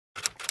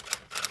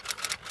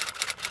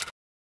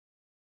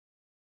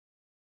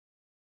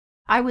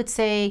I would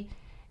say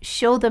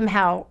show them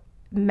how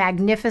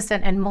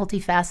magnificent and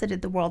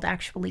multifaceted the world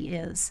actually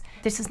is.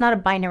 This is not a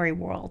binary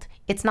world.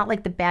 It's not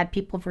like the bad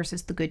people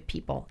versus the good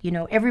people. You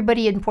know,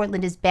 everybody in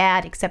Portland is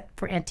bad except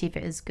for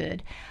Antifa is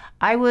good.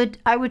 I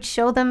would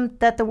show them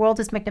that the world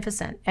is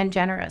magnificent and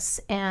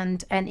generous,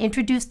 and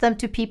introduce them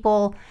to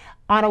people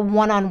on a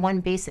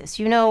one-on-one basis.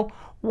 You know,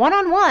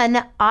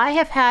 one-on-one, I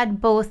have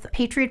had both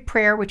Patriot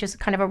Prayer, which is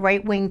kind of a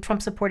right-wing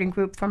Trump-supporting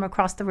group from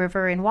across the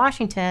river in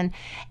Washington,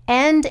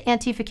 and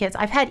Antifa kids.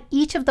 I've had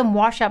each of them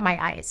wash out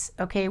my eyes,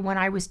 okay, when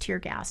I was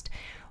tear-gassed.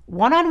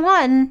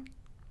 One-on-one,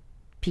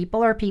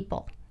 people are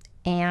people.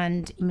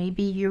 And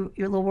maybe you're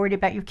a little worried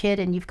about your kid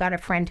and you've got a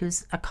friend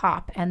who's a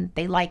cop and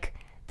they like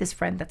this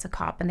friend that's a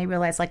cop, and they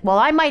realize, like, well,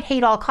 I might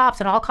hate all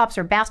cops and all cops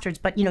are bastards,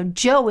 but, you know,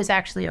 Joe is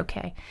actually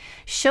okay.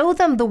 Show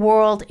them the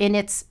world in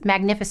its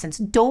magnificence.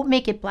 Don't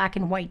make it black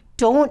and white.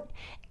 Don't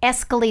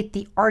escalate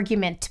the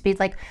argument to be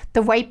like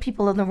the right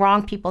people and the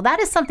wrong people. That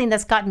is something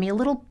that's gotten me a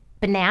little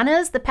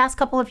bananas the past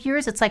couple of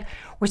years. It's like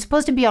we're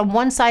supposed to be on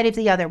one side of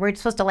the other. We're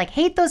supposed to like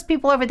hate those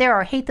people over there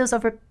or hate those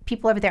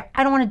people over there.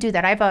 I don't want to do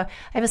that. I have a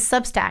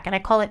Substack and I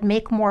call it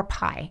Make More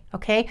Pie.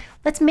 Okay,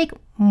 let's make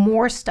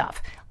more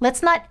stuff.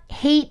 Let's not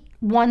hate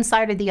one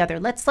side or the other.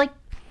 Let's like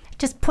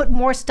just put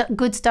more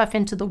good stuff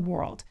into the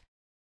world.